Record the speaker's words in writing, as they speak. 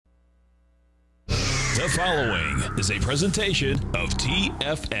The following is a presentation of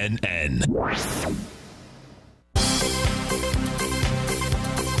TFNN.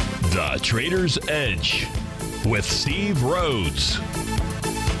 The Trader's Edge with Steve Rhodes.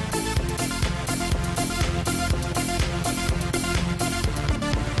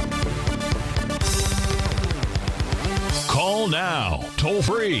 Call now, toll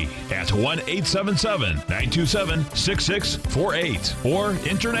free at 1-877-927-6648 or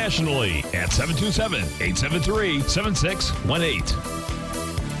internationally at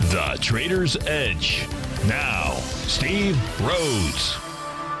 727-873-7618. The Trader's Edge. Now, Steve Rhodes.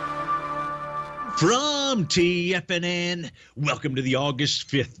 From TFNN, welcome to the August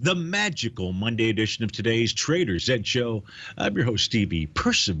 5th, the magical Monday edition of today's Trader's Edge Show. I'm your host, Stevie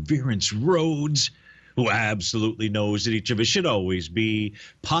Perseverance Rhodes, who absolutely knows that each of us should always be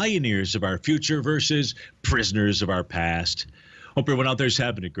pioneers of our future versus prisoners of our past. Hope everyone out there is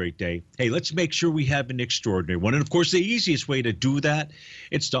having a great day. Hey, let's make sure we have an extraordinary one. And of course, the easiest way to do that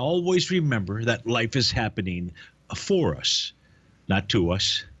is to always remember that life is happening for us, not to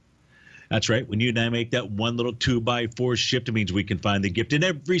us. That's right. When you and I make that one little 2x4 shift, it means we can find the gift in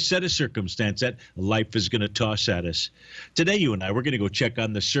every set of circumstance that life is going to toss at us. Today, you and I, we're going to go check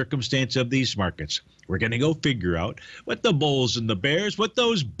on the circumstance of these markets. We're going to go figure out what the bulls and the bears, what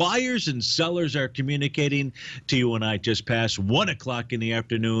those buyers and sellers are communicating to you and I just past 1 o'clock in the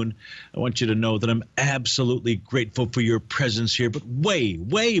afternoon. I want you to know that I'm absolutely grateful for your presence here, but way,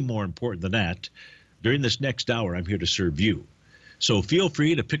 way more important than that, during this next hour, I'm here to serve you. So feel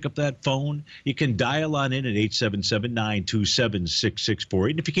free to pick up that phone. You can dial on in at 877-927-6648.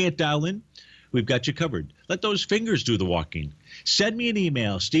 And if you can't dial in, we've got you covered. Let those fingers do the walking. Send me an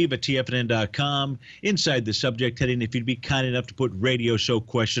email, steve@tfnn.com. Inside the subject heading, if you'd be kind enough to put radio show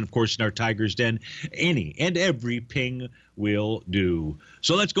question, of course, in our Tiger's Den, any and every ping will do.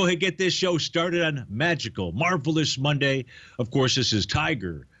 So let's go ahead and get this show started on magical, marvelous Monday. Of course, this is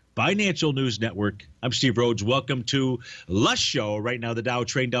Tiger Financial News Network. I'm Steve Rhodes. Welcome to Lush Show. Right now, the Dow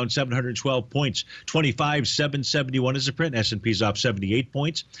trading down 712 points. 25,771 is the print. S&P's off 78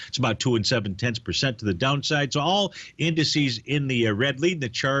 points. It's about 2 7/10% to the downside. So all indices in the red. Leading the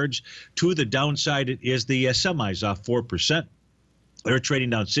charge to the downside is the semis off 4%. They're trading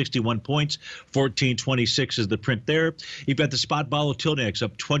down 61 points. 1426 is the print there. You've got the spot volatility index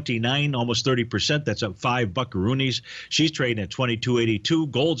up 29, almost 30%. That's up 5 buckaroonies. She's trading at 22.82.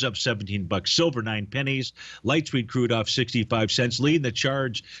 Gold's up 17 bucks. Silver 9 pennies. Light sweet crude off 65 cents. Leading the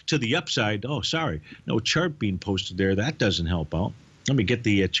charge to the upside. Oh, sorry, no chart being posted there. That doesn't help out. Let me get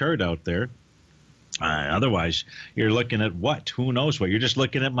the chart out there. Otherwise, you're looking at what? Who knows what? You're just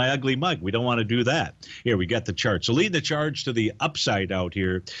looking at my ugly mug. We don't want to do that. Here, we got the chart. So leading the charge to the upside out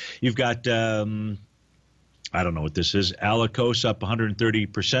here, you've got, I don't know what this is, Alicos up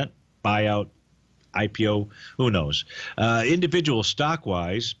 130%, buyout, IPO, who knows. Individual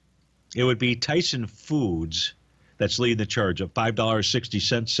stock-wise, it would be Tyson Foods that's leading the charge up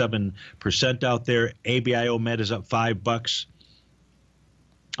 $5.60, 7% out there. ABIO Med is up $5.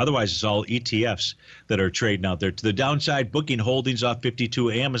 Otherwise, it's all ETFs that are trading out there. To the downside, Booking Holdings off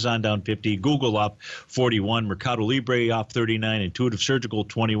 52, Amazon down 50, Google up 41, Mercado Libre off 39, Intuitive Surgical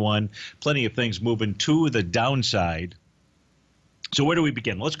 21. Plenty of things moving to the downside. So where do we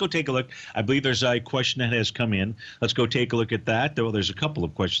begin? Let's go take a look. I believe there's a question that has come in. Let's go take a look at that. Well, there's a couple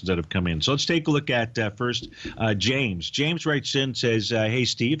of questions that have come in. So let's take a look at first James. James writes in, says, hey,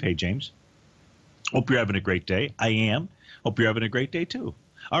 Steve. Hey, James. Hope you're having a great day. I am. Hope you're having a great day, too.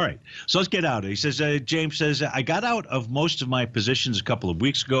 All right, so let's get out. He says, James says, I got out of most of my positions a couple of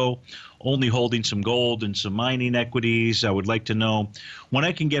weeks ago, only holding some gold and some mining equities. I would like to know when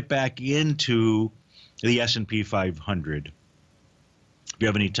I can get back into the S&P 500. If you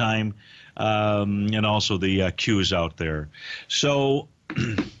have any time, and also the Qs out there. So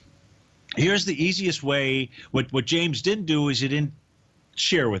here's the easiest way. What James didn't do is he didn't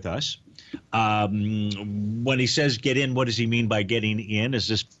share with us. When he says get in, what does he mean by getting in? Is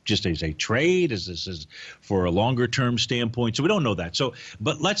this just as a trade? Is this for a longer term standpoint? So we don't know that. So,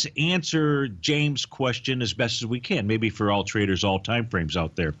 but let's answer James' question as best as we can, maybe for all traders, all time frames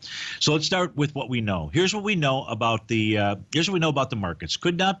out there. So let's start with what we know. Here's what we know about the markets.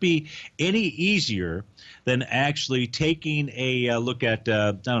 Could not be any easier than actually taking a look at,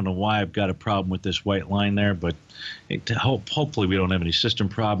 I don't know why I've got a problem with this white line there, but hopefully we don't have any system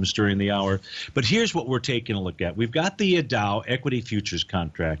problems during the hour. But here's what we're taking a look at. We've got the Dow equity futures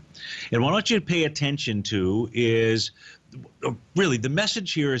contract. And what I want you to pay attention to is really the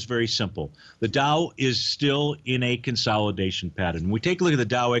message here is very simple. The Dow is still in a consolidation pattern. When we take a look at the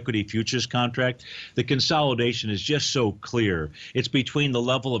Dow equity futures contract, the consolidation is just so clear. It's between the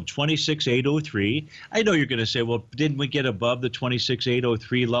level of 26,803. I know you're going to say, well, didn't we get above the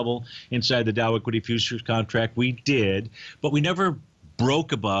 26,803 level inside the Dow equity futures contract? We did, but we never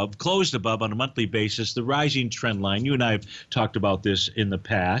closed above on a monthly basis, the rising trend line. You and I have talked about this in the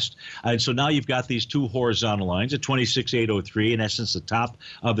past. And so now you've got these two horizontal lines at 26,803, in essence, the top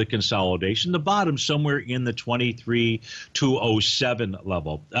of the consolidation, the bottom somewhere in the 23,207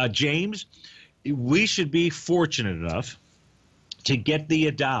 level. James, we should be fortunate enough to get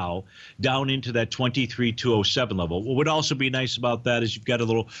the Dow down into that 23,207 level. What would also be nice about that is you've got a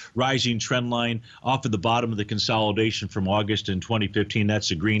little rising trend line off of the bottom of the consolidation from August in 2015. That's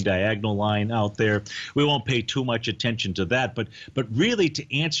the green diagonal line out there. We won't pay too much attention to that, but really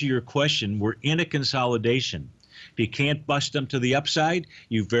to answer your question, we're in a consolidation. If you can't bust them to the upside,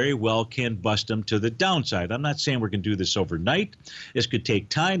 you very well can bust them to the downside. I'm not saying we're going to do this overnight. This could take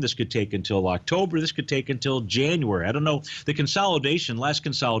time. This could take until October. This could take until January. I don't know. The consolidation, last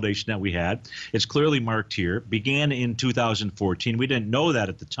consolidation that we had, it's clearly marked here, began in 2014. We didn't know that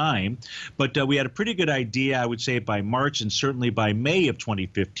at the time, but we had a pretty good idea, I would say, by March and certainly by May of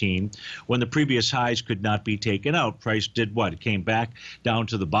 2015, when the previous highs could not be taken out. Price did what? It came back down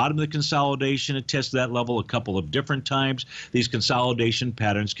to the bottom of the consolidation. It tested that level a couple of different times. These consolidation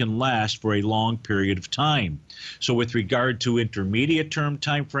patterns can last for a long period of time. So with regard to intermediate term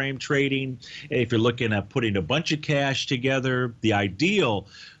time frame trading, if you're looking at putting a bunch of cash together, the ideal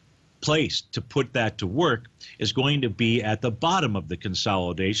place to put that to work is going to be at the bottom of the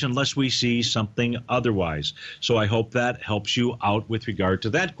consolidation unless we see something otherwise. So I hope that helps you out with regard to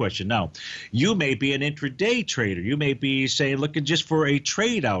that question. Now, you may be an intraday trader. You may be saying, looking just for a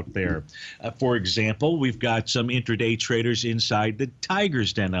trade out there. For example, we've got some intraday traders inside the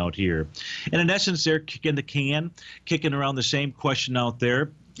Tiger's Den out here. And in essence, they're kicking the can, kicking around the same question out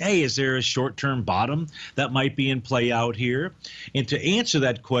there. Hey, is there a short-term bottom that might be in play out here? And to answer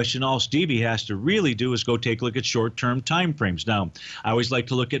that question, all Stevie has to really do is go take a look at short-term time frames. Now, I always like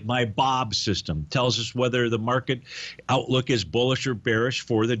to look at my Bob system. It tells us whether the market outlook is bullish or bearish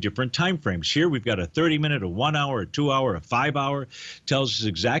for the different time frames. Here we've got a 30-minute, a 1 hour, a 2 hour, a 5 hour. Tells us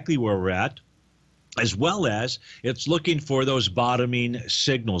exactly where we're at, as well as it's looking for those bottoming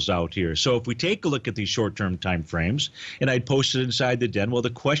signals out here. So if we take a look at these short-term time frames, and I'd post it inside the den, well, the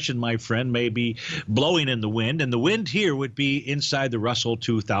question, my friend, may be blowing in the wind, and the wind here would be inside the Russell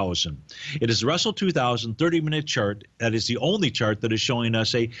 2000. It is the Russell 2000 30-minute chart that is the only chart that is showing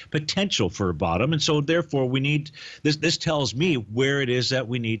us a potential for a bottom, and so therefore we need, this tells me where it is that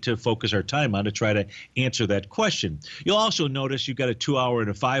we need to focus our time on to try to answer that question. You'll also notice you've got a 2 hour and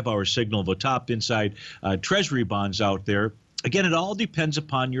a 5 hour signal of a top inside Treasury bonds out there. Again, it all depends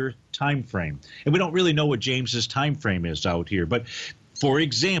upon your time frame, and we don't really know what James's time frame is out here. But for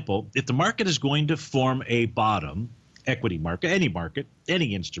example, if the market is going to form a bottom, equity market,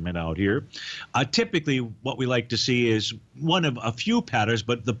 any instrument out here, typically what we like to see is one of a few patterns,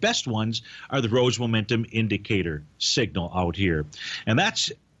 but the best ones are the Rhodes momentum indicator signal out here, and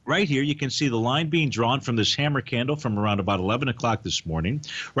that's right here. You can see the line being drawn from this hammer candle from around about 11 o'clock this morning.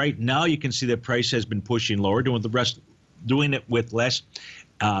 Right now, you can see that price has been pushing lower, doing it with less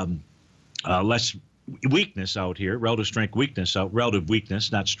weakness out here, relative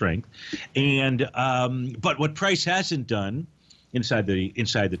weakness, not strength. And but what price hasn't done inside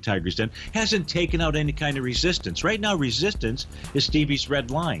the Tiger's Den hasn't taken out any kind of resistance. Right now, resistance is Stevie's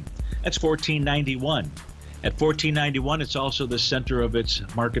red line. That's 1491. At 1491, it's also the center of its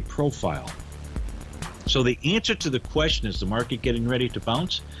market profile. So the answer to the question, is the market getting ready to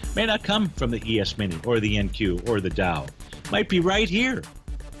bounce, may not come from the ES Mini or the NQ or the Dow. It might be right here,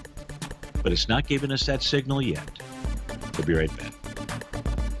 but it's not giving us that signal yet. We'll be right back.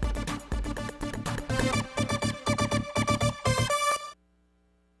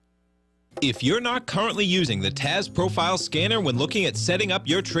 If you're not currently using the TAS Profile Scanner when looking at setting up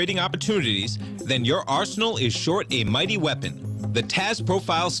your trading opportunities, then your arsenal is short a mighty weapon. The TAS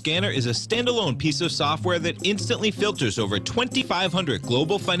Profile Scanner is a standalone piece of software that instantly filters over 2,500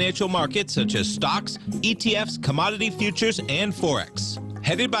 global financial markets such as stocks, ETFs, commodity futures, and Forex.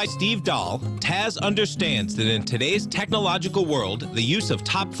 Headed by Steve Dahl, Taz understands that in today's technological world, the use of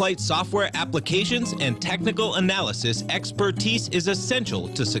top-flight software applications and technical analysis expertise is essential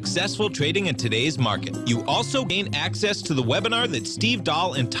to successful trading in today's market. You also gain access to the webinar that Steve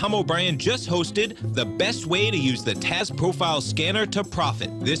Dahl and Tom O'Brien just hosted, The Best Way to Use the Taz Profile Scanner to Profit.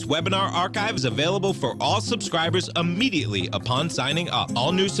 This webinar archive is available for all subscribers immediately upon signing up.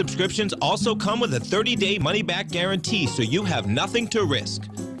 All new subscriptions also come with a 30-day money-back guarantee, so you have nothing to risk.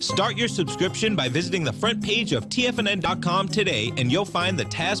 Start your subscription by visiting the front page of TFNN.com today, and you'll find the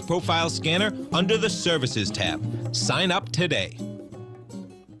Taz Profile Scanner under the Services tab. Sign up today.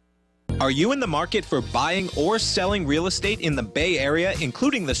 Are you in the market for buying or selling real estate in the Bay Area,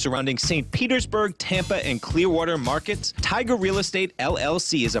 including the surrounding St. Petersburg, Tampa, and Clearwater markets? Tiger Real Estate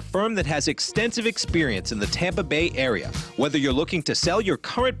LLC is a firm that has extensive experience in the Tampa Bay area. Whether you're looking to sell your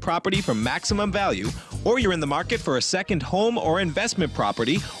current property for maximum value, or you're in the market for a second home or investment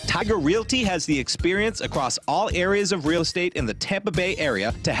property, Tiger Realty has the experience across all areas of real estate in the Tampa Bay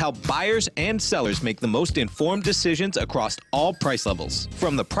area to help buyers and sellers make the most informed decisions across all price levels.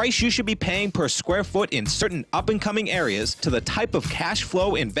 From the price you should be paying per square foot in certain up-and-coming areas to the type of cash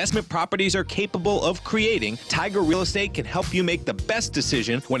flow investment properties are capable of creating, Tiger Real Estate can help you make the best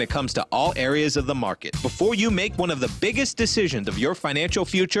decision when it comes to all areas of the market. Before you make one of the biggest decisions of your financial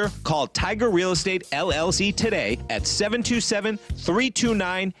future, call Tiger Real Estate LLC today at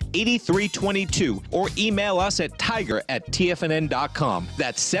 727-329-8322 or email us at tiger@tfnn.com.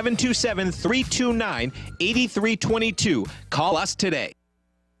 That's 727-329-8322. Call us today.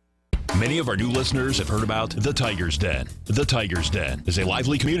 Many of our new listeners have heard about The Tiger's Den. The Tiger's Den is a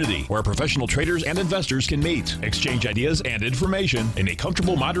lively community where professional traders and investors can meet, exchange ideas and information in a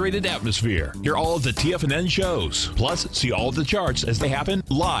comfortable, moderated atmosphere. Hear all of the TFNN shows, plus see all of the charts as they happen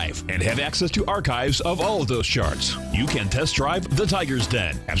live and have access to archives of all of those charts. You can test drive The Tiger's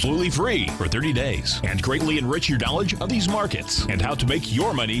Den absolutely free for 30 days and greatly enrich your knowledge of these markets and how to make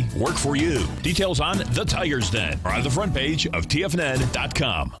your money work for you. Details on The Tiger's Den are on the front page of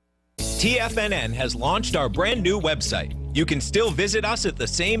TFNN.com. TFNN has launched our brand new website. You can still visit us at the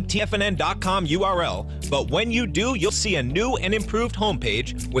same TFNN.com URL, but when you do, you'll see a new and improved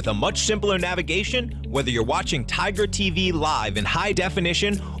homepage with a much simpler navigation, whether you're watching Tiger TV live in high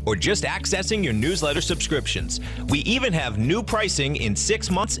definition or just accessing your newsletter subscriptions. We even have new pricing in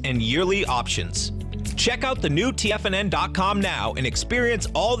 6 months and yearly options. Check out the new TFNN.com now and experience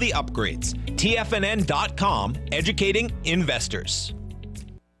all the upgrades. TFNN.com, educating investors.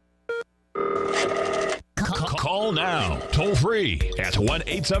 Call now, toll free at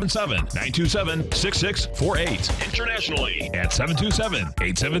 1-877-927-6648. Internationally at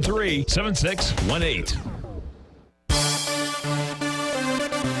 727-873-7618.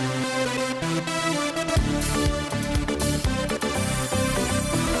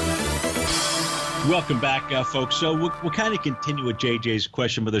 Welcome back, folks. So we'll kind of continue with JJ's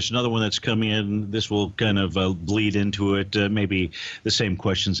question, but there's another one that's coming in. This will kind of bleed into it, maybe the same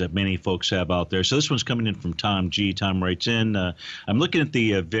questions that many folks have out there. So this one's coming in from Tom G. Tom writes in, I'm looking at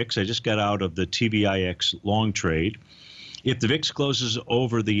the VIX. I just got out of the TVIX long trade. If the VIX closes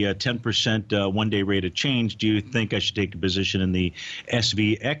over the 10% one-day rate of change, do you think I should take a position in the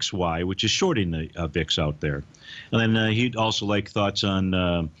SVXY, which is shorting the VIX out there? And then he'd also like thoughts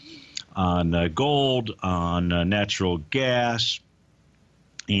on gold, on natural gas,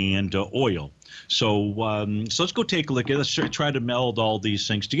 and oil. So let's go take a look at it. Let's try to meld all these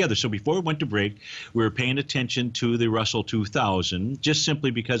things together. So before we went to break, we were paying attention to the Russell 2000, just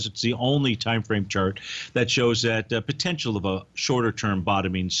simply because it's the only time frame chart that shows that potential of a shorter-term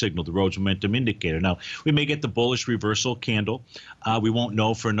bottoming signal, the Rhodes Momentum Indicator. Now, we may get the bullish reversal candle. We won't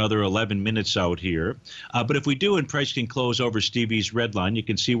know for another 11 minutes out here. But if we do and price can close over Stevie's red line, you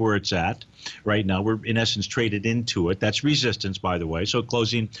can see where it's at right now. We're, in essence, traded into it. That's resistance, by the way. So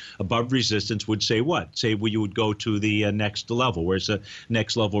closing above resistance would say what? Say you would go to the next level. Where's the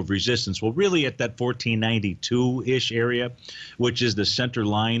next level of resistance? Well, really at that 1492-ish area, which is the center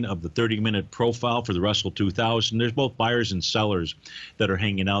line of the 30-minute profile for the Russell 2000. There's both buyers and sellers that are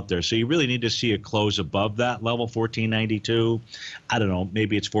hanging out there. So you really need to see a close above that level, 1492. I don't know,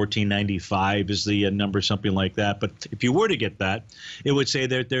 maybe it's 1495 is the number, something like that. But if you were to get that, it would say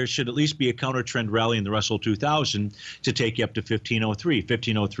that there should at least be a counter trend rally in the Russell 2000 to take you up to 1503.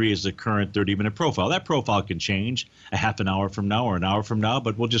 1503 is the current 30 30-minute profile. That profile can change a half an hour from now or an hour from now,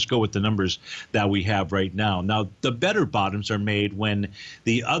 but we'll just go with the numbers that we have right now. Now, the better bottoms are made when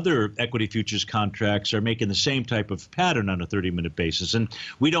the other equity futures contracts are making the same type of pattern on a 30-minute basis, and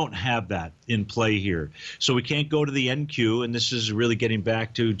we don't have that in play here. So we can't go to the NQ, and this is really getting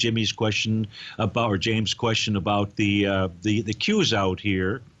back to Jimmy's question about, or James' question about the Qs out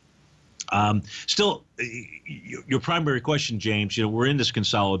here. Still, your primary question, James, we're in this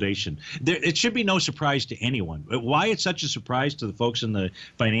consolidation. It should be no surprise to anyone. Why it's such a surprise to the folks in the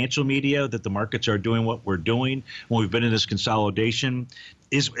financial media that the markets are doing what we're doing when we've been in this consolidation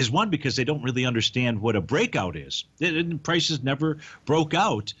is one, because they don't really understand what a breakout is. Prices never broke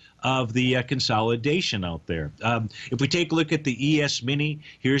out of the consolidation out there. If we take a look at the ES Mini,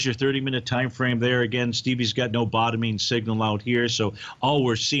 here's your 30-minute time frame there. Again, Stevie's got no bottoming signal out here, so all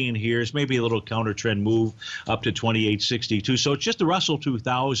we're seeing here is maybe a little counter trend move up to 28.62. So it's just the Russell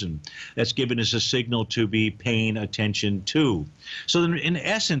 2000 that's giving us a signal to be paying attention to. So then, in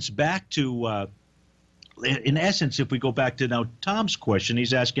essence, back to if we go back to now Tom's question,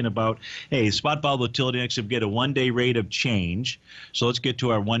 he's asking about, hey, spot volatility index will get a one-day rate of change. So let's get to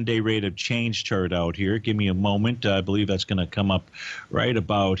our one-day rate of change chart out here. Give me a moment. I believe that's going to come up right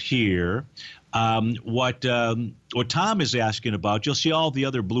about here. What Tom is asking about, you'll see all the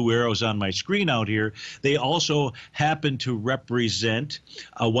other blue arrows on my screen out here. They also happen to represent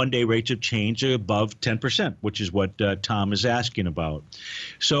a one-day rate of change above 10%, which is what Tom is asking about.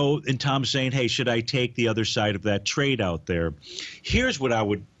 So, and Tom's saying, hey, should I take the other side of that trade out there? Here's what I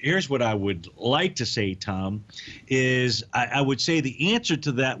would like to say, Tom, is I would say the answer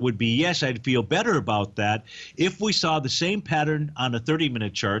to that would be yes, I'd feel better about that if we saw the same pattern on a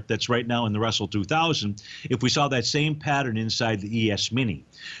 30-minute chart that's right now in the Russell 2000, if we saw that same pattern inside the ES Mini.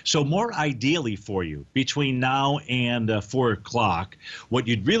 So more ideally for you, between now and 4 o'clock, what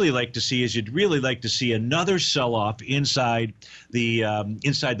you'd really like to see is you'd really like to see another sell-off inside the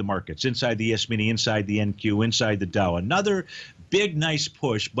markets, inside the ES Mini, inside the NQ, inside the Dow. Another big, nice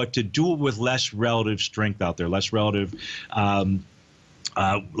push, but to do it with less relative strength out there, less relative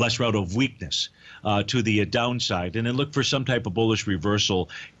weakness to the downside, and then look for some type of bullish reversal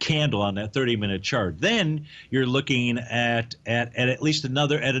candle on that 30-minute chart. Then you're looking at least a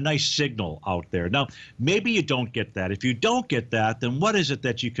nice signal out there. Now, maybe you don't get that. If you don't get that, then what is it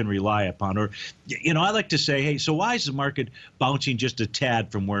that you can rely upon? Or, I like to say, hey, so why is the market bouncing just a tad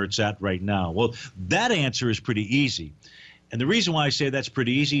from where it's at right now? Well, that answer is pretty easy. And the reason why I say that's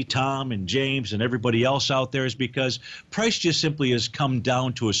pretty easy, Tom and James and everybody else out there, is because price just simply has come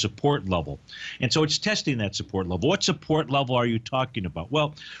down to a support level. And so it's testing that support level. What support level are you talking about?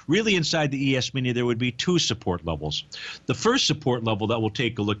 Well, really inside the ES Mini, there would be two support levels. The first support level that we'll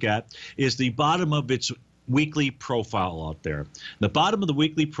take a look at is the bottom of its weekly profile out there. The bottom of the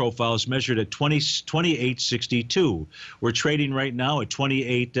weekly profile is measured at 28.62. We're trading right now at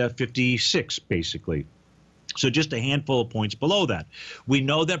 28.56, basically. So just a handful of points below that. We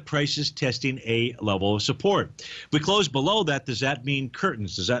know that price is testing a level of support. If we close below that, does that mean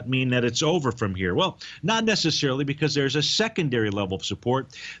curtains? Does that mean that it's over from here? Well, not necessarily, because there's a secondary level of support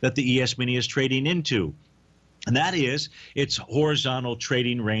that the ES Mini is trading into. And that is its horizontal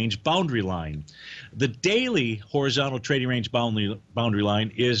trading range boundary line. The daily horizontal trading range boundary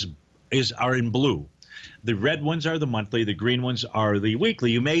line are in blue. The red ones are the monthly. The green ones are the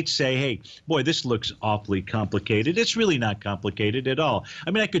weekly. You may say, hey, boy, this looks awfully complicated. It's really not complicated at all.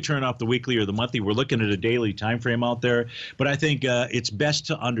 I mean, I could turn off the weekly or the monthly. We're looking at a daily time frame out there. But I think it's best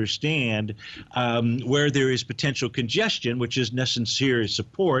to understand where there is potential congestion, which is in essence here is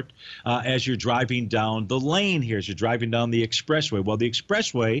support as you're driving down the lane here, as you're driving down the expressway. Well, the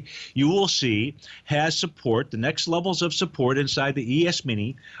expressway, you will see, has support. The next levels of support inside the ES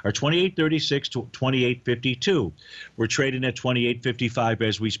Mini are 28.36 to 28.52. We're trading at 28.55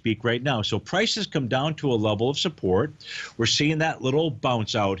 as we speak right now. So prices come down to a level of support. We're seeing that little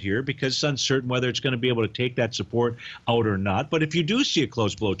bounce out here because it's uncertain whether it's going to be able to take that support out or not. But if you do see it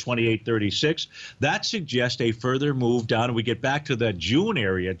close below 28.36, that suggests a further move down, and we get back to that June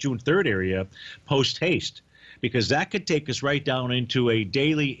 3rd area, post-haste, because that could take us right down into a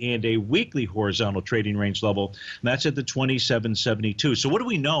daily and a weekly horizontal trading range level, and that's at the 27.72. So what do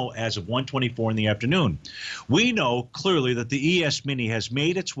we know as of 1:24 in the afternoon? We know clearly that the ES Mini has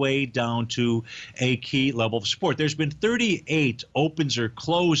made its way down to a key level of support. There's been 38 opens or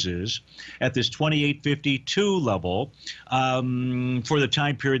closes at this 28.52 level for the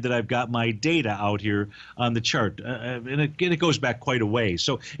time period that I've got my data out here on the chart. And it goes back quite a ways.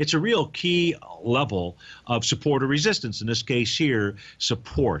 So it's a real key level of support or resistance, in this case here,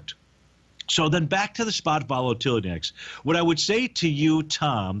 support. So then back to the spot volatility index. What I would say to you,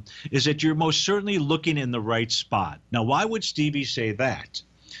 Tom, is that you're most certainly looking in the right spot. Now, why would Stevie say that?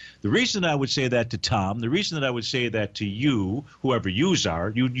 The reason I would say that to Tom, the reason that I would say that to you, whoever yous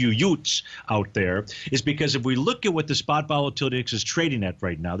are, you Utes out there, is because if we look at what the spot volatility index is trading at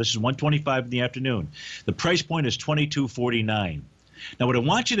right now, this is 125 in the afternoon. The price point is 22.49. Now, what I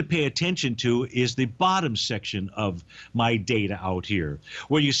want you to pay attention to is the bottom section of my data out here,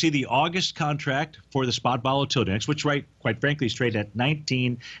 where you see the August contract for the spot volatility index, which, quite frankly, is traded at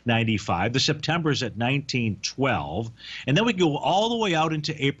 1995. The September is at 1912. And then we go all the way out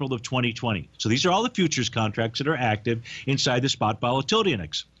into April of 2020. So these are all the futures contracts that are active inside the spot volatility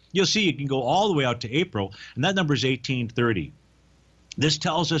index. You'll see you can go all the way out to April, and that number is 1830. This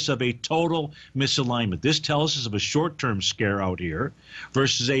tells us of a total misalignment. This tells us of a short-term scare out here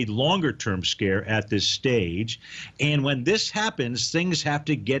versus a longer-term scare at this stage. And when this happens, things have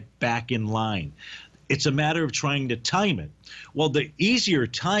to get back in line. It's a matter of trying to time it. Well, the easier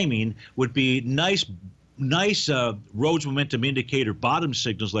timing would be nice Rhodes momentum indicator bottom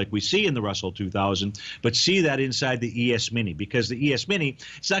signals like we see in the Russell 2000, but see that inside the ES Mini, because the ES Mini,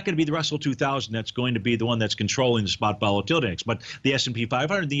 it's not going to be the Russell 2000 that's going to be the one that's controlling the spot volatility index, but the S&P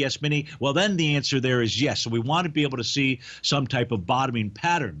 500, the ES Mini, well, then the answer there is yes. So we want to be able to see some type of bottoming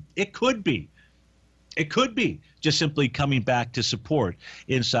pattern. It could be just simply coming back to support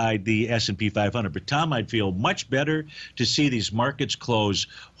inside the S&P 500. But Tom, I'd feel much better to see these markets close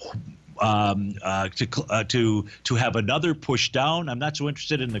to have another push down. I'm not so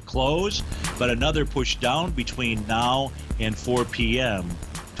interested in the close, but another push down between now and 4 p.m.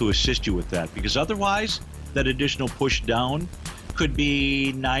 to assist you with that, because otherwise that additional push down could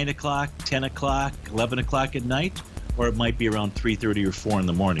be 9 o'clock, 10 o'clock, 11 o'clock at night, or it might be around 3:30 or 4 in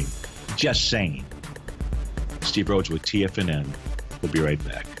the morning. Just saying. Steve Rhodes with TFNN. We'll be right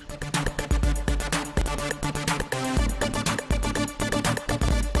back.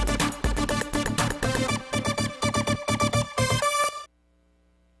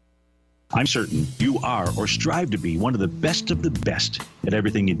 I'm certain you are or strive to be one of the best at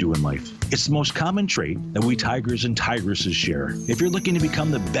everything you do in life. It's the most common trait that we tigers and tigresses share. If you're looking to become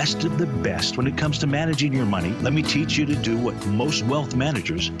the best of the best when it comes to managing your money, let me teach you to do what most wealth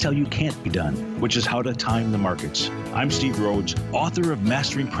managers tell you can't be done, which is how to time the markets. I'm Steve Rhodes, author of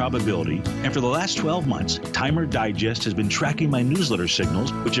Mastering Probability, and for the last 12 months, Timer Digest has been tracking my newsletter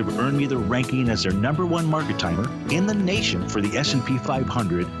signals, which have earned me the ranking as their #1 market timer in the nation for the S&P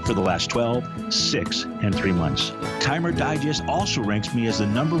 500 for the last 12, 6, and 3 months. Timer Digest also ranks me as the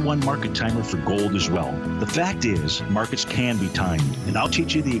 #1 market timer for gold as well. The fact is, markets can be timed, and I'll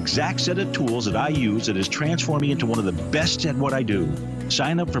teach you the exact set of tools that I use that has transformed me into one of the best at what I do.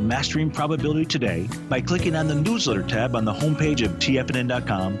 Sign up for Mastering Probability today by clicking on the newsletter tab on the homepage of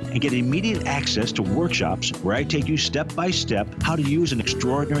TFNN.com and get immediate access to workshops where I take you step by step how to use an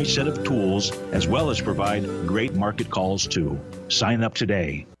extraordinary set of tools, as well as provide great market calls too. Sign up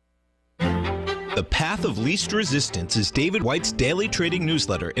today. The Path of Least Resistance is David White's daily trading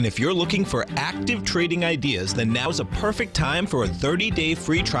newsletter, and if you're looking for active trading ideas, then now's a perfect time for a 30-day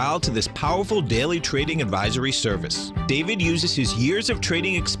free trial to this powerful daily trading advisory service. David uses his years of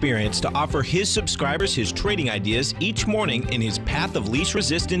trading experience to offer his subscribers his trading ideas each morning in his Path of Least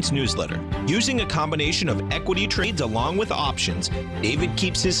Resistance newsletter. Using a combination of equity trades along with options, David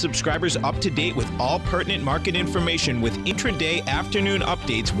keeps his subscribers up to date with all pertinent market information with intraday afternoon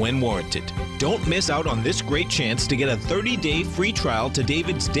updates when warranted. Don't miss out on this great chance to get a 30-day free trial to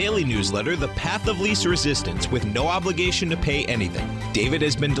David's daily newsletter, The Path of Least Resistance, with no obligation to pay anything. David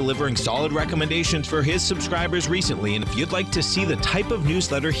has been delivering solid recommendations for his subscribers recently, and if you'd like to see the type of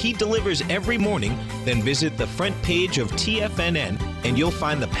newsletter he delivers every morning, then visit the front page of TFNN and you'll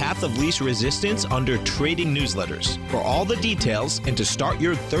find The Path of Least Resistance under Trading Newsletters. For all the details and to start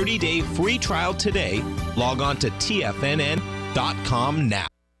your 30-day free trial today, log on to TFNN.com now.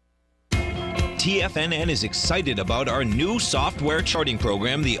 TFNN is excited about our new software charting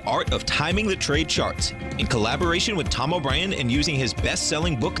program, The Art of Timing the Trade Charts. In collaboration with Tom O'Brien and using his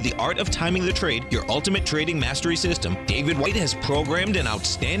best-selling book, The Art of Timing the Trade, Your Ultimate Trading Mastery System, David White has programmed an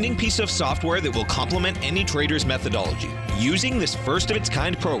outstanding piece of software that will complement any trader's methodology. Using this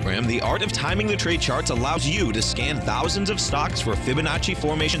first-of-its-kind program, The Art of Timing the Trade Charts allows you to scan thousands of stocks for Fibonacci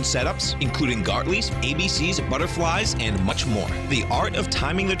formation setups, including Gartley's, ABC's, butterflies, and much more. The Art of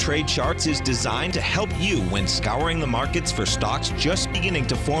Timing the Trade Charts is designed designed to help you when scouring the markets for stocks just beginning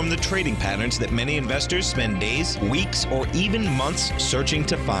to form the trading patterns that many investors spend days, weeks, or even months searching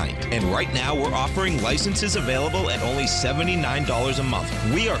to find. And right now, we're offering licenses available at only $79 a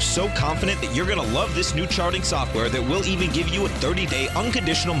month. We are so confident that you're going to love this new charting software that will even give you a 30-day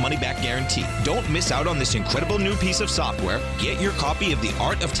unconditional money-back guarantee. Don't miss out on this incredible new piece of software. Get your copy of The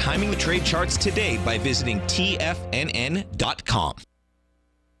Art of Timing the Trade Charts today by visiting TFNN.com.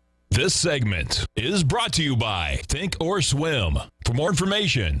 This segment is brought to you by Think or Swim. For more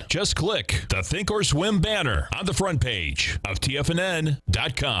information, just click the Think or Swim banner on the front page of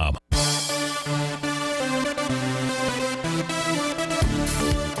TFNN.com.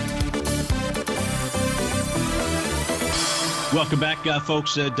 Welcome back,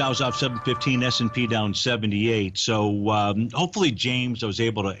 folks. Dow's off 715, S&P down 78. So hopefully, James, I was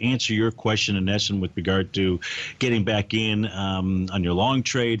able to answer your question in essence with regard to getting back in on your long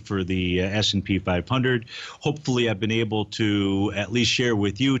trade for the S&P 500. Hopefully, I've been able to at least share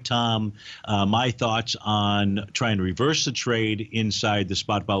with you, Tom, my thoughts on trying to reverse the trade inside the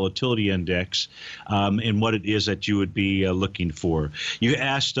spot volatility index and what it is that you would be looking for. You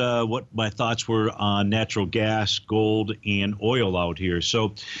asked what my thoughts were on natural gas, gold, and oil out here.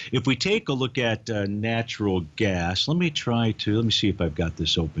 So if we take a look at natural gas, let me see if I've got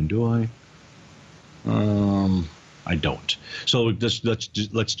this open. Do I? I don't. So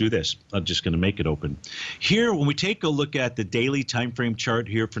let's do this. I'm just going to make it open. Here, when we take a look at the daily time frame chart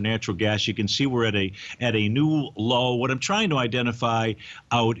here for natural gas, you can see we're at a new low. What I'm trying to identify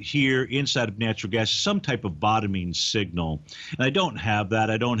out here inside of natural gas is some type of bottoming signal. And I don't have that.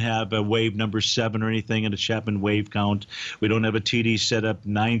 I don't have a wave number 7 or anything in a Chapman wave count. We don't have a TD setup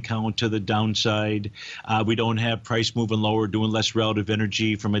 9 count to the downside. We don't have price moving lower, doing less relative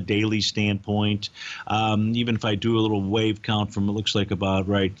energy from a daily standpoint. Even if I do a little wave count from it looks like about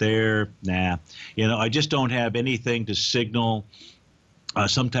right there, I just don't have anything to signal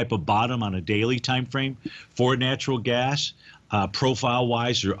some type of bottom on a daily time frame for natural gas.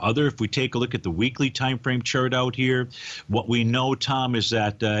 Profile-wise or other, if we take a look at the weekly time frame chart out here, what we know, Tom, is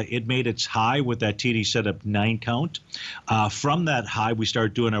that it made its high with that TD setup 9 count. From that high, we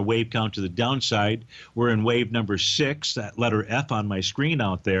start doing our wave count to the downside. We're in wave number 6, that letter F on my screen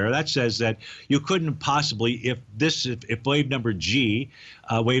out there. That says that you couldn't possibly, if wave number G,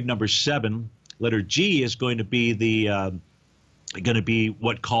 wave number 7, letter G is going to be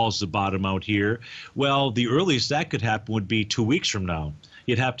what calls the bottom out here. Well, the earliest that could happen would be 2 weeks from now.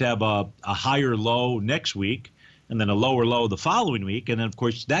 You'd have to have a higher low next week and then a lower low the following week. And then, of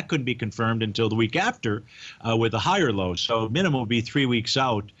course, that couldn't be confirmed until the week after with a higher low. So minimum would be 3 weeks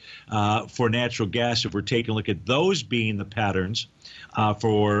out for natural gas if we're taking a look at those being the patterns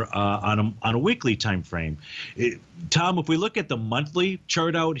on a weekly time frame. Tom, if we look at the monthly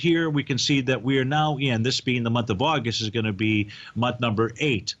chart out here, we can see that we are now in, this being the month of August, is going to be month number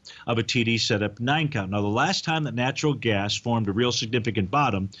 8 of a TD setup 9 count. Now, the last time that natural gas formed a real significant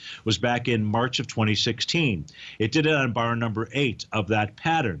bottom was back in March of 2016. It did it on bar number 8 of that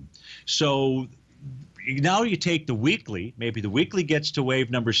pattern. So now you take the weekly, maybe the weekly gets to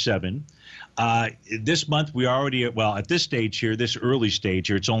wave number 7. This month we already, at this stage here, this early stage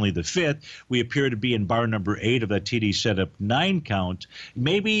here, it's only the 5th, we appear to be in bar number 8 of that TD setup 9 count.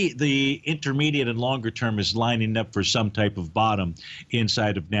 Maybe the intermediate and longer term is lining up for some type of bottom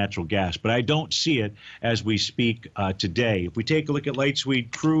inside of natural gas, but I don't see it as we speak today. If we take a look at light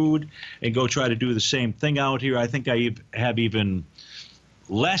sweet crude and go try to do the same thing out here, I think I have even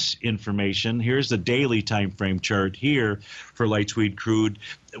less information. Here's the daily time frame chart here for light sweet crude.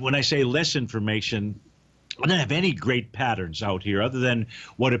 When I say less information, I don't have any great patterns out here other than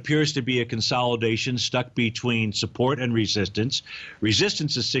what appears to be a consolidation stuck between support and resistance.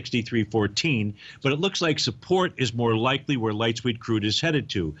 Resistance is 63.14, but it looks like support is more likely where light sweet crude is headed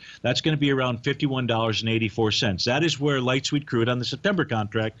to. That's going to be around $51.84. That is where light sweet crude on the September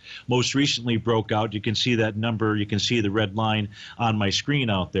contract most recently broke out. You can see that number. You can see the red line on my screen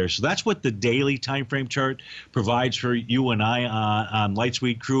out there. So that's what the daily time frame chart provides for you and I on light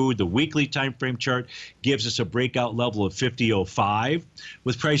sweet crude. The weekly time frame chart gives us a breakout level of 50.05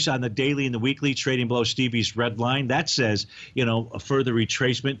 with price on the daily and the weekly trading below Stevie's red line. That says, a further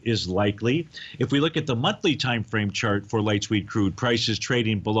retracement is likely. If we look at the monthly time frame chart for light sweet crude, price is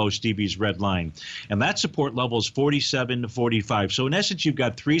trading below Stevie's red line, and that support level is 47 to 45. So in essence, you've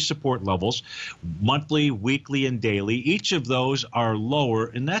got 3 support levels: monthly, weekly, and daily. Each of those are lower,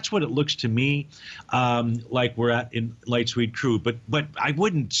 and that's what it looks to me like we're at in light sweet crude. But I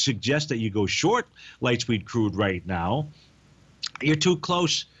wouldn't suggest that you go short light sweet crude right now. You're too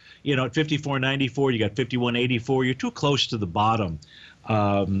close, at 54.94, you got 51.84. You're too close to the bottom.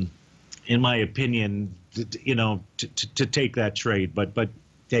 in my opinion, to take that trade. But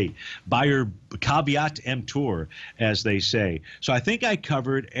hey, buyer caveat emptor, as they say. So I think I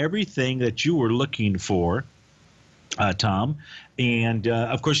covered everything that you were looking for, Tom. And,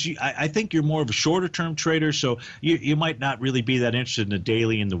 of course, I think you're more of a shorter-term trader, so you might not really be that interested in the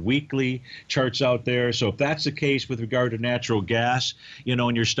daily and the weekly charts out there. So if that's the case with regard to natural gas, in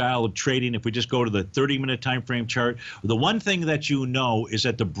your style of trading, if we just go to the 30-minute time frame chart, the one thing that is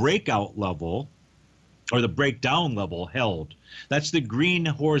that the breakout level or the breakdown level held. That's the green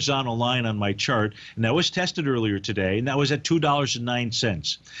horizontal line on my chart, and that was tested earlier today, and that was at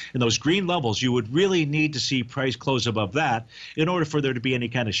 $2.09. And those green levels, you would really need to see price close above that in order for there to be any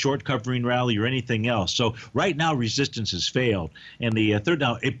kind of short covering rally or anything else. So right now, resistance has failed. And the third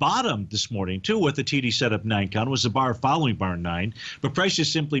down, it bottomed this morning, too, with the TD setup 9 count. It was the bar following bar 9, but price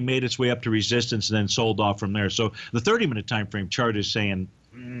just simply made its way up to resistance and then sold off from there. So the 30-minute time frame chart is saying,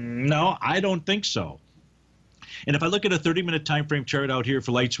 no, I don't think so. And if I look at a 30-minute time frame chart out here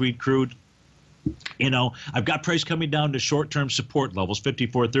for light sweet crude, I've got price coming down to short-term support levels.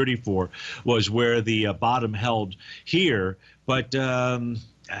 54.34 was where the bottom held here. But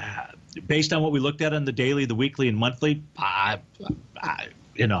based on what we looked at on the daily, the weekly, and monthly, I'd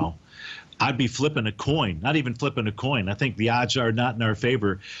be flipping a coin. Not even flipping a coin. I think the odds are not in our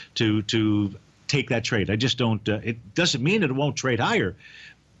favor to take that trade. I just don't. It doesn't mean it won't trade higher.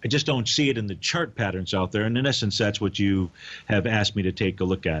 I just don't see it in the chart patterns out there. And in essence, that's what you have asked me to take a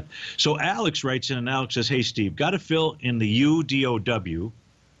look at. So Alex writes in, and Alex says, hey, Steve, got to fill in the UDOW.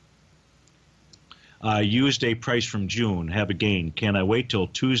 Used a price from June, have a gain. Can I wait till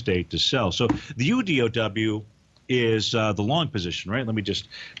Tuesday to sell? So the UDOW is the long position, right? Let me just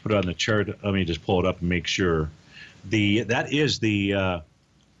put it on the chart. Let me just pull it up and make sure. That is the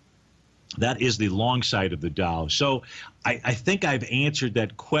long side of the Dow. So I think I've answered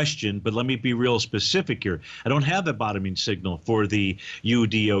that question, but let me be real specific here. I don't have a bottoming signal for the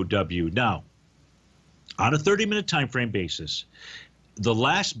UDOW. Now, on a 30-minute time frame basis, the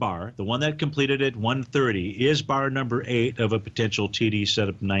last bar, the one that completed at 1:30, is bar number 8 of a potential TD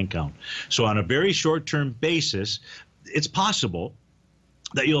setup 9 count. So on a very short-term basis, it's possible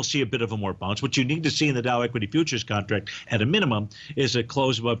that you'll see a bit of a more bounce. What you need to see in the Dow Equity Futures contract at a minimum is a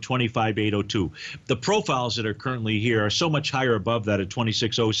close above 25,802. The profiles that are currently here are so much higher above that at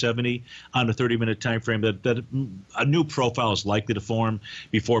 26,070 on a 30-minute time frame that a new profile is likely to form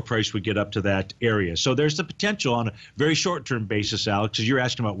before price would get up to that area. So there's the potential on a very short-term basis, Alex, as you're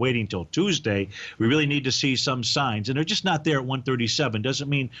asking about waiting till Tuesday. We really need to see some signs, and they're just not there at 137. Doesn't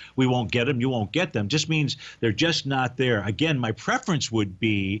mean we won't get them. You won't get them. Just means they're just not there. Again, my preference would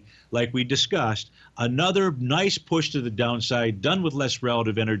be, like we discussed, another nice push to the downside, done with less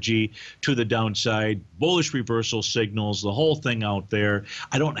relative energy to the downside, bullish reversal signals, the whole thing out there.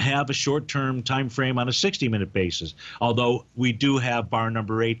 I don't have a short-term time frame on a 60-minute basis, although we do have bar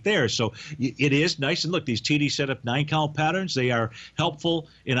number 8 there. So it is nice. And look, these TD setup 9 count patterns, they are helpful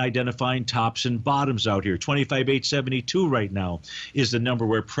in identifying tops and bottoms out here. 25,872 right now is the number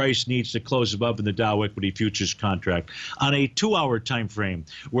where price needs to close above in the Dow Equity Futures contract. On a 2-hour time frame,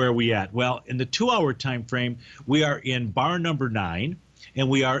 where are we at? Well, in the 2-hour time frame, we are in bar number 9, and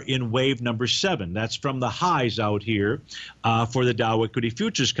we are in wave number 7. That's from the highs out here for the Dow Equity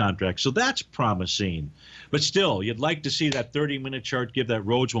Futures contract. So that's promising. But still, you'd like to see that 30-minute chart give that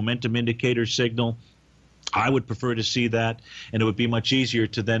Rhodes momentum indicator signal. I would prefer to see that, and it would be much easier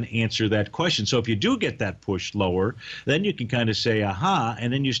to then answer that question. So if you do get that push lower, then you can kind of say, aha,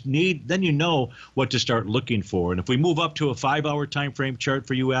 and then you know what to start looking for. And if we move up to a 5-hour time frame chart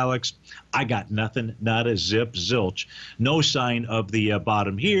for you, Alex, I got nothing, not a zip, zilch, no sign of the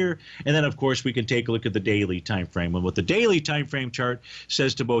bottom here. And then, of course, we can take a look at the daily time frame. And what the daily time frame chart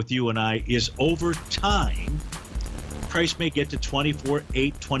says to both you and I is over time, price may get to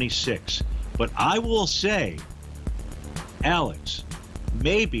 24,826. But I will say, Alex,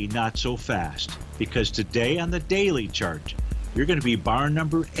 maybe not so fast, because today on the daily chart, you're going to be bar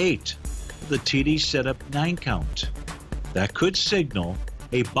number 8, the TD setup 9 count. That could signal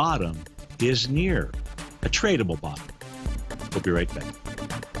a bottom is near, a tradable bottom. We'll be right back.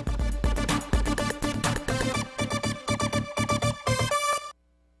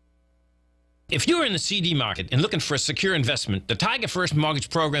 If you're in the CD market and looking for a secure investment, the Tiger First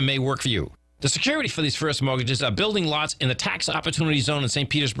Mortgage Program may work for you. The security for these first mortgages are building lots in the tax opportunity zone in St.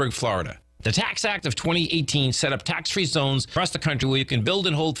 Petersburg, Florida. The Tax Act of 2018 set up tax-free zones across the country where you can build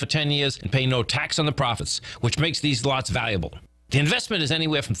and hold for 10 years and pay no tax on the profits, which makes these lots valuable. The investment is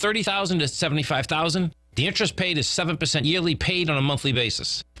anywhere from $30,000 to $75,000. The interest paid is 7% yearly, paid on a monthly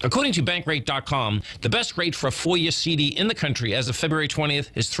basis. According to Bankrate.com, the best rate for a 4-year CD in the country as of February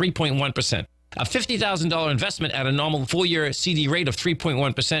 20th is 3.1%. A $50,000 investment at a normal 4-year CD rate of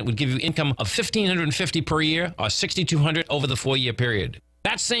 3.1% would give you income of $1,550 per year or $6,200 over the 4-year period.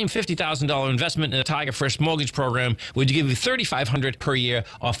 That same $50,000 investment in the Tiger First Mortgage Program would give you $3,500 per year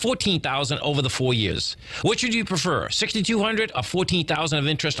or $14,000 over the 4 years. Which would you prefer, $6,200 or $14,000 of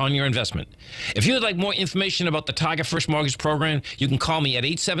interest on your investment? If you would like more information about the Tiger First Mortgage Program, you can call me at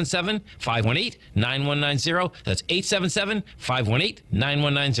 877-518-9190. That's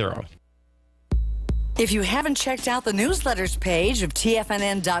 877-518-9190. If you haven't checked out the newsletters page of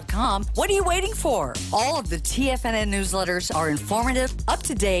TFNN.com, what are you waiting for? All of the TFNN newsletters are informative,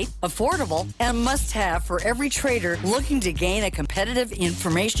 up-to-date, affordable, and must-have for every trader looking to gain a competitive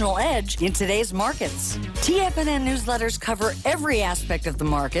informational edge in today's markets. TFNN newsletters cover every aspect of the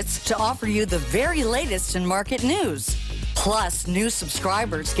markets to offer you the very latest in market news. Plus, new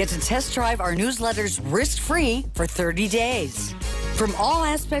subscribers get to test drive our newsletters risk-free for 30 days. From all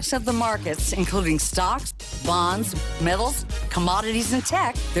aspects of the markets, including stocks, bonds, metals, commodities, and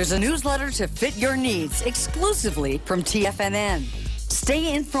tech, there's a newsletter to fit your needs exclusively from TFNN.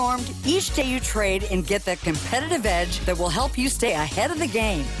 Stay informed each day you trade and get that competitive edge that will help you stay ahead of the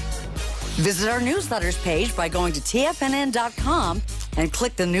game. Visit our newsletters page by going to TFNN.com and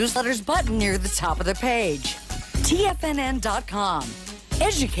click the newsletters button near the top of the page. TFNN.com,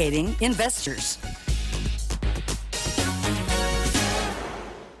 educating investors.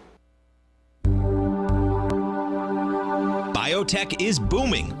 Biotech is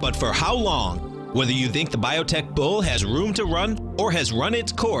booming, but for how long? Whether you think the biotech bull has room to run or has run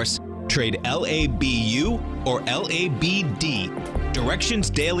its course, trade LABU or LABD, Directions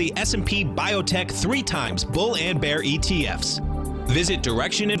Daily S&P Biotech 3 times bull and bear ETFs. Visit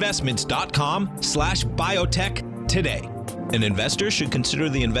directioninvestments.com/biotech today. An investor should consider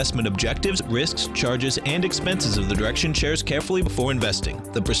the investment objectives, risks, charges, and expenses of the Direction shares carefully before investing.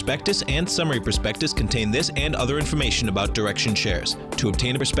 The prospectus and summary prospectus contain this and other information about Direction shares. To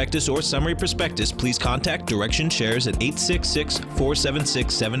obtain a prospectus or summary prospectus, please contact Direction shares at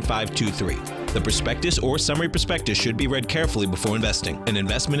 866-476-7523. The prospectus or summary prospectus should be read carefully before investing. An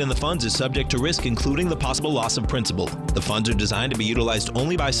investment in the funds is subject to risk, including the possible loss of principal. The funds are designed to be utilized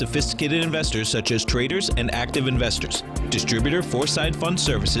only by sophisticated investors such as traders and active investors. Distributor Foreside Fund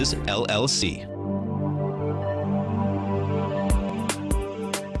Services, LLC.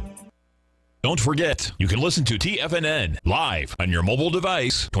 Don't forget, you can listen to TFNN live on your mobile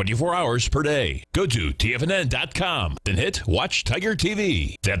device 24 hours per day. Go to TFNN.com, then hit Watch Tiger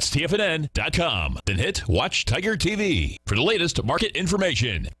TV. That's TFNN.com, then hit Watch Tiger TV for the latest market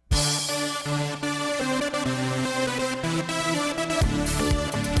information.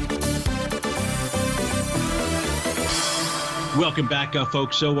 Welcome back,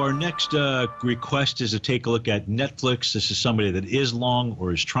 folks. So our next request is to take a look at Netflix. This is somebody that is long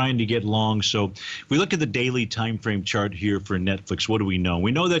or is trying to get long. So if we look at the daily time frame chart here for Netflix, what do we know?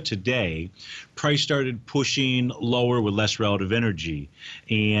 We know that today price started pushing lower with less relative energy.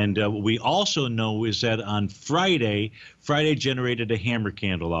 And what we also know is that on Friday generated a hammer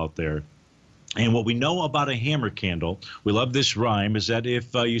candle out there. And what we know about a hammer candle, we love this rhyme, is that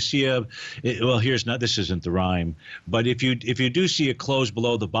if you see this isn't the rhyme, but if you do see a close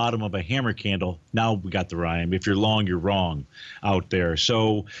below the bottom of a hammer candle, now we got the rhyme. If you're long, you're wrong out there.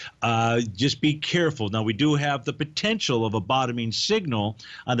 So just be careful. Now we do have the potential of a bottoming signal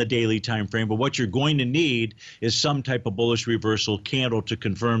on the daily time frame, but what you're going to need is some type of bullish reversal candle to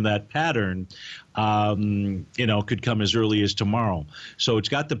confirm that pattern. Could come as early as tomorrow. So it's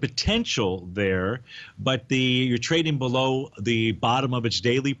got the potential there, but you're trading below the bottom of its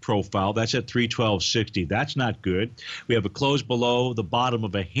daily profile. That's at 312.60. That's not good. We have a close below the bottom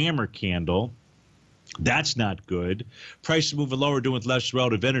of a hammer candle. That's not good. Prices moving lower, doing with less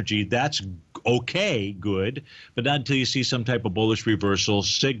relative energy. That's okay, good, but not until you see some type of bullish reversal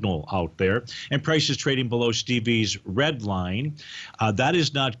signal out there. And prices trading below Stevie's red line. That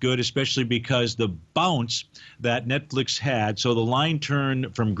is not good, especially because the bounce that Netflix had. So the line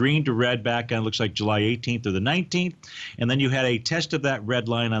turned from green to red back on, looks like July 18th or the 19th. And then you had a test of that red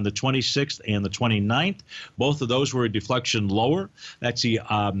line on the 26th and the 29th. Both of those were a deflection lower. That's the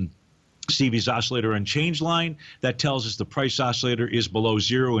Stevie's oscillator unchanged line. That tells us the price oscillator is below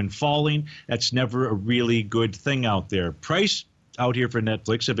zero and falling. That's never a really good thing out there. Price out here for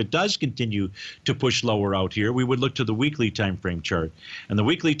Netflix. If it does continue to push lower out here, we would look to the weekly time frame chart. And the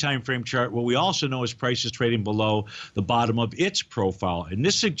weekly time frame chart, what we also know is price is trading below the bottom of its profile. And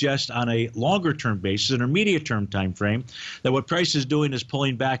this suggests on a longer term basis, intermediate term time frame, that what price is doing is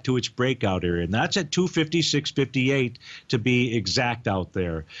pulling back to its breakout area. And that's at 256.58 to be exact out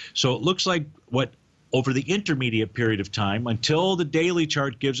there. So it looks like what over the intermediate period of time, until the daily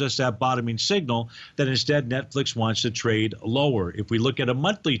chart gives us that bottoming signal, that instead Netflix wants to trade lower. If we look at a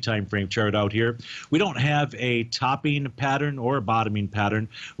monthly time frame chart out here, we don't have a topping pattern or a bottoming pattern.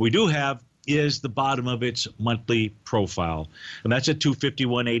 We do have is the bottom of its monthly profile, and that's at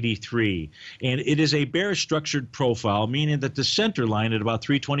 251.83. And it is a bearish structured profile, meaning that the center line at about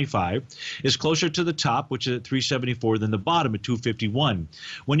 325 is closer to the top, which is at 374, than the bottom at 251.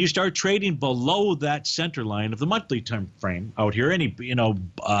 When you start trading below that center line of the monthly time frame out here, any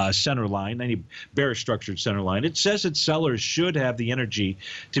center line, any bearish structured center line, it says that sellers should have the energy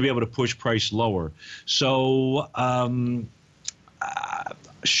to be able to push price lower. So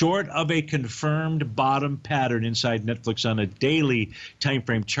short of a confirmed bottom pattern inside Netflix on a daily time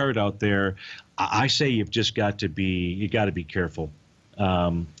frame chart out there, I say you got to be careful.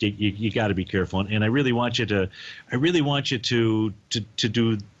 You got to be careful, and I really want you to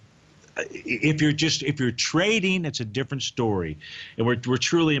do. If you're trading, it's a different story, and we're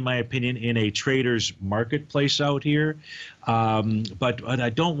truly, in my opinion, in a trader's marketplace out here. But what I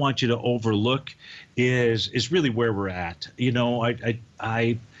don't want you to overlook is really where we're at.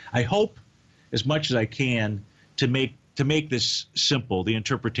 I hope as much as I can to make this simple, the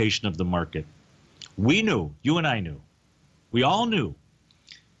interpretation of the market. We knew, you and I knew, we all knew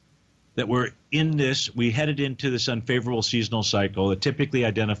that we headed into this unfavorable seasonal cycle that typically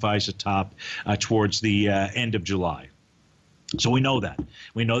identifies a top towards the end of July. So we know that.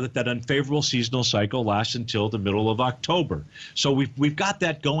 We know that unfavorable seasonal cycle lasts until the middle of October. So we've got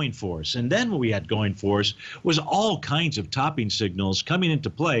that going for us. And then what we had going for us was all kinds of topping signals coming into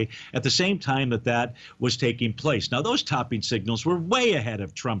play at the same time that was taking place. Now, those topping signals were way ahead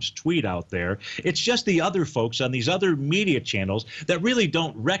of Trump's tweet out there. It's just the other folks on these other media channels that really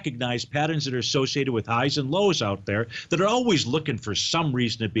don't recognize patterns that are associated with highs and lows out there, that are always looking for some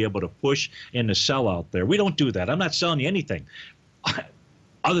reason to be able to push and to sell out there. We don't do that. I'm not selling you anything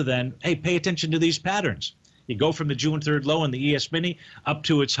other than, hey, pay attention to these patterns. You go from the June 3rd low in the ES Mini up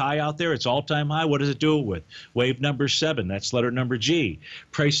to its high out there, its all-time high. What does it do it with? Wave number 7, that's letter number G.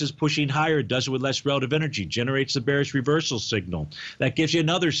 Prices pushing higher, does it with less relative energy, generates the bearish reversal signal. That gives you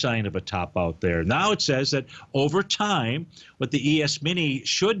another sign of a top out there. Now it says that over time, what the ES Mini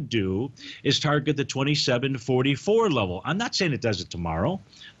should do is target the 2744 level. I'm not saying it does it tomorrow.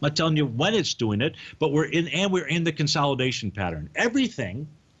 I'm not telling you when it's doing it, but we're in the consolidation pattern. Everything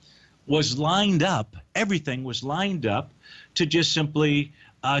was lined up to just simply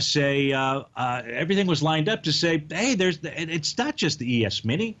say, everything was lined up to say, hey, it's not just the ES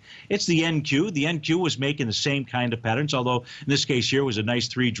Mini, it's the NQ. The NQ was making the same kind of patterns, although in this case here was a nice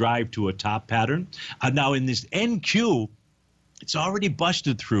 3 drive to a top pattern. Now in this NQ, it's already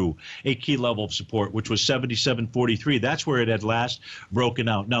busted through a key level of support, which was 77.43. That's where it had last broken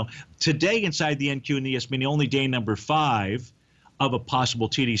out. Now, today inside the NQ and the ES Mini, only day number 5 of a possible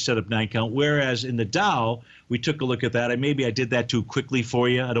TD setup 9 count, whereas in the Dow, we took a look at that. Maybe I did that too quickly for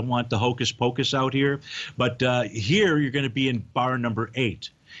you. I don't want the hocus pocus out here. But here, you're going to be in bar number 8.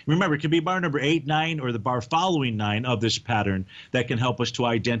 Remember, it can be bar number 8, 9, or the bar following 9 of this pattern that can help us to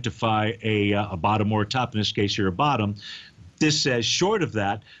identify a bottom or a top, in this case here, a bottom. This says short of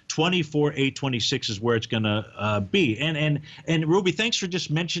that, 24,826 is where it's going to be. And Ruby, thanks for just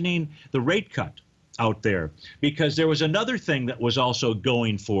mentioning the rate cut out there, because there was another thing that was also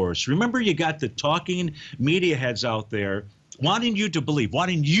going for us. Remember, you got the talking media heads out there wanting you to believe,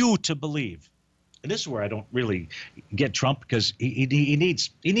 and this is where I don't really get Trump, because he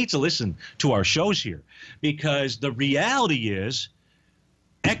needs to listen to our shows here, because the reality is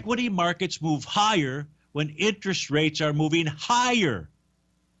equity markets move higher when interest rates are moving higher.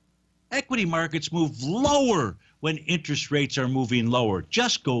 Equity markets move lower when interest rates are moving lower.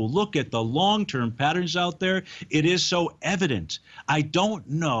 Just go look at the long-term patterns out there. It is so evident. I don't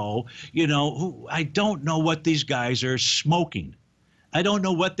know, I don't know what these guys are smoking. I don't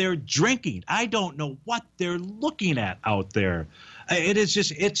know what they're drinking. I don't know what they're looking at out there. It is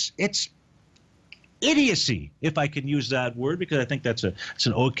just, it's idiocy, if I can use that word, because I think it's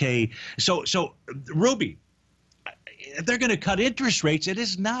an okay. So Ruby, if they're going to cut interest rates, it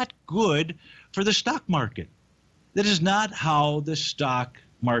is not good for the stock market. That is not how the stock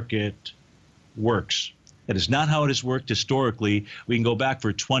market works. That is not how it has worked historically. We can go back for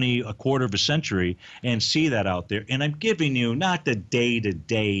a quarter of a century and see that out there. And I'm giving you not the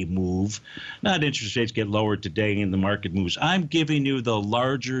day-to-day move, not interest rates get lowered today and the market moves. I'm giving you the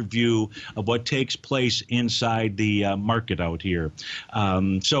larger view of what takes place inside the market out here.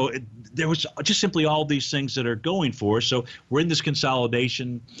 There was just simply all these things that are going for us. So we're in this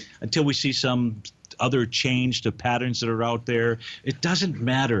consolidation until we see some other change to patterns that are out there. It doesn't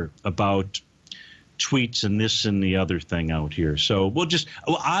matter about tweets and this and the other thing out here. So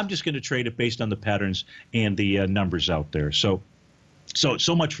I'm just going to trade it based on the patterns and the numbers out there. So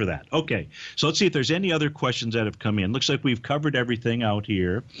much for that. Okay, so let's see if there's any other questions that have come in. Looks like we've covered everything out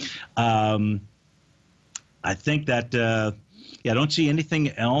here. I think that I don't see anything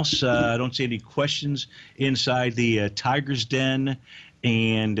else. I don't see any questions inside the Tiger's Den.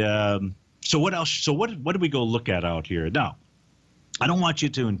 And so what else? So what do we go look at out here? Now, I don't want you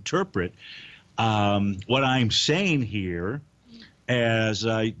to interpret what I'm saying here as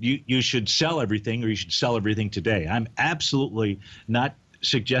you should sell everything or you should sell everything today. I'm absolutely not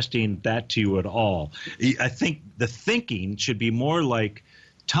suggesting that to you at all. I think the thinking should be more like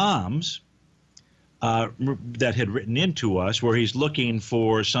Tom's that had written into us, where he's looking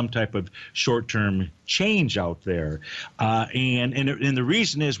for some type of short-term change out there, and the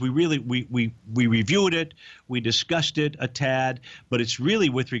reason is we reviewed it, we discussed it a tad, but it's really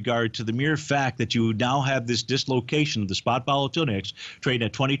with regard to the mere fact that you now have this dislocation of the spot volatility index trading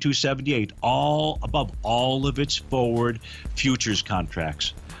at 2278, all above all of its forward futures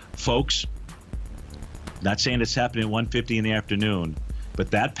contracts, folks. Not saying it's happening at 1:50 in the afternoon, but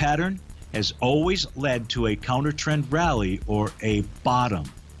that pattern has always led to a counter trend rally or a bottom.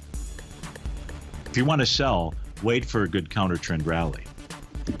 If you want to sell, wait for a good counter trend rally.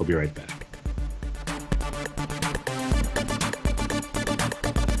 We'll be right back.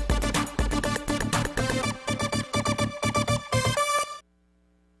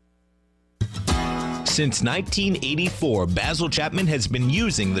 Since 1984, Basil Chapman has been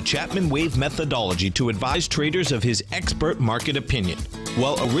using the Chapman Wave methodology to advise traders of his expert market opinion.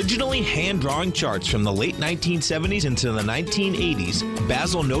 While originally hand-drawing charts from the late 1970s into the 1980s,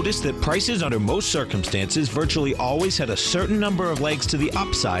 Basil noticed that prices under most circumstances virtually always had a certain number of legs to the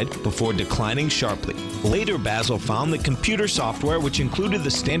upside before declining sharply. Later, Basil found that computer software, which included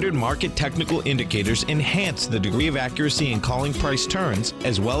the standard market technical indicators, enhanced the degree of accuracy in calling price turns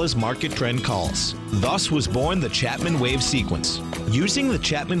as well as market trend calls. Thus was born the Chapman Wave sequence. Using the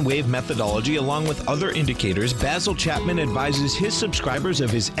Chapman Wave methodology along with other indicators, Basil Chapman advises his subscribers of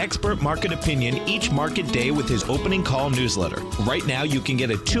his expert market opinion each market day with his opening call newsletter. Right now, you can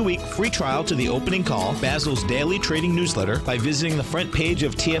get a 2-week free trial to the opening call, Basil's daily trading newsletter, by visiting the front page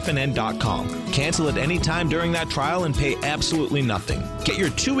of TFNN.com. Cancel at any time during that trial and pay absolutely nothing. Get your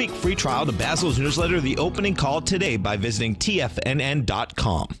 2-week free trial to Basil's newsletter, The Opening Call, today by visiting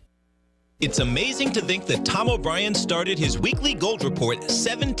TFNN.com. It's amazing to think that Tom O'Brien started his weekly gold report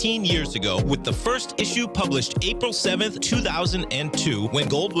 17 years ago with the first issue published April 7th, 2002, when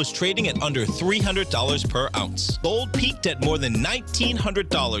gold was trading at under $300 per ounce. Gold peaked at more than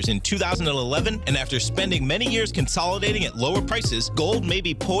 $1,900 in 2011, and after spending many years consolidating at lower prices, gold may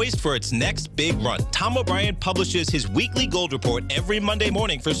be poised for its next big run. Tom O'Brien publishes his weekly gold report every Monday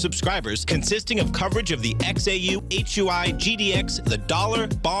morning for subscribers, consisting of coverage of the XAU, HUI, GDX, the dollar,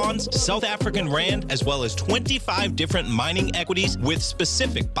 bonds, South African Rand, as well as 25 different mining equities with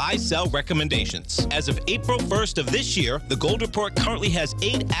specific buy-sell recommendations. As of April 1st of this year, the gold report currently has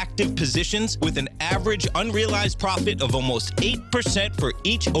 8 active positions with an average unrealized profit of almost 8% for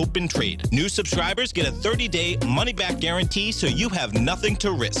each open trade. New subscribers get a 30-day money-back guarantee, so you have nothing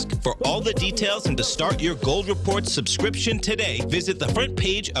to risk. For all the details and to start your gold report subscription today, visit the front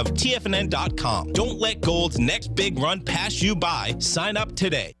page of TFNN.com. Don't let gold's next big run pass you by. Sign up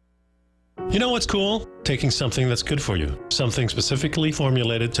today. You know what's cool? Taking something that's good for you. Something specifically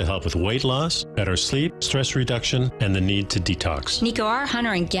formulated to help with weight loss, better sleep, stress reduction, and the need to detox. Nico, our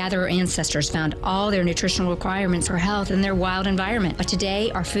hunter and gatherer ancestors found all their nutritional requirements for health in their wild environment. But today,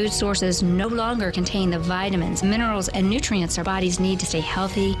 our food sources no longer contain the vitamins, minerals, and nutrients our bodies need to stay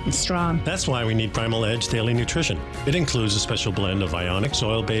healthy and strong. That's why we need Primal Edge Daily Nutrition. It includes a special blend of ionic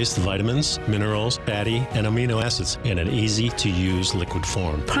soil-based vitamins, minerals, fatty, and amino acids in an easy-to-use liquid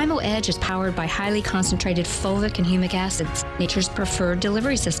form. Primal Edge is powered by highly concentrated fulvic and humic acids, nature's preferred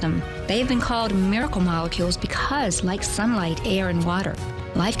delivery system. They have been called miracle molecules because, like sunlight, air, and water,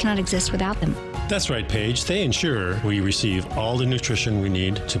 life cannot exist without them. That's right, Paige. They ensure we receive all the nutrition we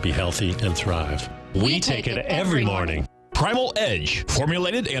need to be healthy and thrive. We take it every morning. Primal Edge,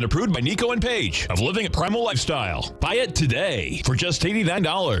 formulated and approved by Nico and Paige of Living a Primal Lifestyle. Buy it today for just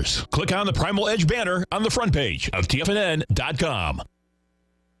 $89. Click on the Primal Edge banner on the front page of TFNN.com.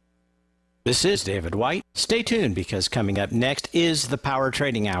 This is David White. Stay tuned because coming up next is the Power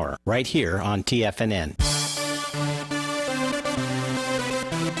Trading Hour right here on TFNN.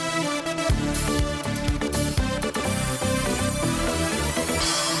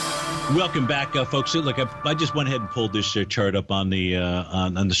 Welcome back, folks. Look, I just went ahead and pulled this chart up on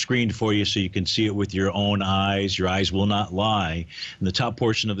the screen for you so you can see it with your own eyes. Your eyes will not lie. And the top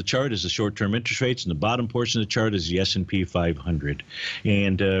portion of the chart is the short-term interest rates, and the bottom portion of the chart is the S&P 500.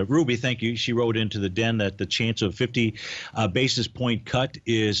 And Ruby, thank you. She wrote into the den that the chance of 50 basis point cut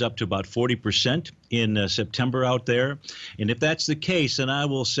is up to about 40% in September out there. And if that's the case, then I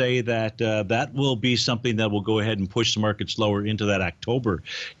will say that that will be something that will go ahead and push the markets lower into that October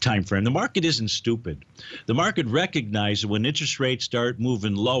timeframe. The market isn't stupid. The market recognizes when interest rates start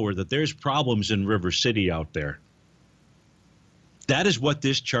moving lower that there's problems in River City out there. That is what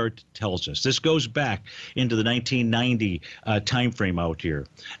this chart tells us. This goes back into the 1990 timeframe out here.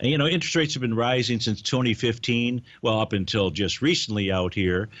 And, you know, interest rates have been rising since 2015, well, up until just recently out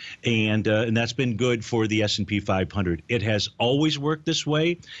here, and that's been good for the S&P 500. It has always worked this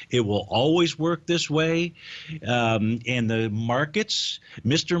way. It will always work this way. And the markets,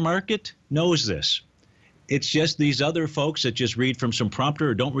 Mr. Market, knows this. It's just these other folks that just read from some prompter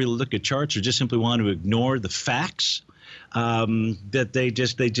or don't really look at charts or just simply want to ignore the facts. That they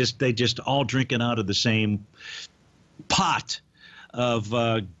just all drinking out of the same pot of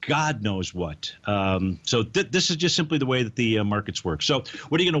God knows what. So this is just simply the way that the markets work. So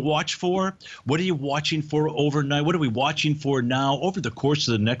what are you going to watch for? What are you watching for overnight? What are we watching for now over the course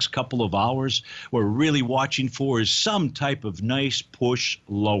of the next couple of hours? What we're really watching for is some type of nice push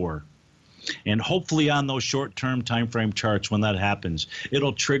lower. And hopefully on those short-term time frame charts, when that happens,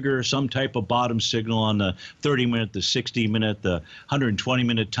 it'll trigger some type of bottom signal on the 30-minute, the 60-minute, the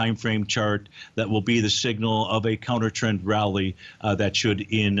 120-minute time frame chart that will be the signal of a counter-trend rally that should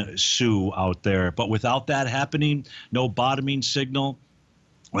ensue out there. But without that happening, no bottoming signal,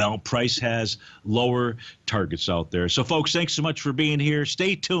 well, price has lower targets out there. So, folks, thanks so much for being here.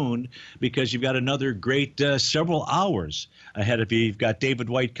 Stay tuned because you've got another great several hours ahead of you. You've got David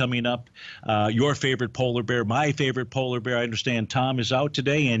White coming up, your favorite polar bear, my favorite polar bear. I understand Tom is out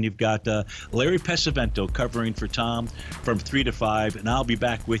today, and you've got Larry Pesavento covering for Tom from 3 to 5, and I'll be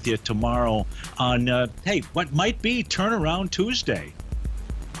back with you tomorrow on, hey, what might be Turnaround Tuesday.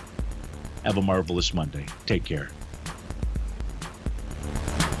 Have a marvelous Monday. Take care.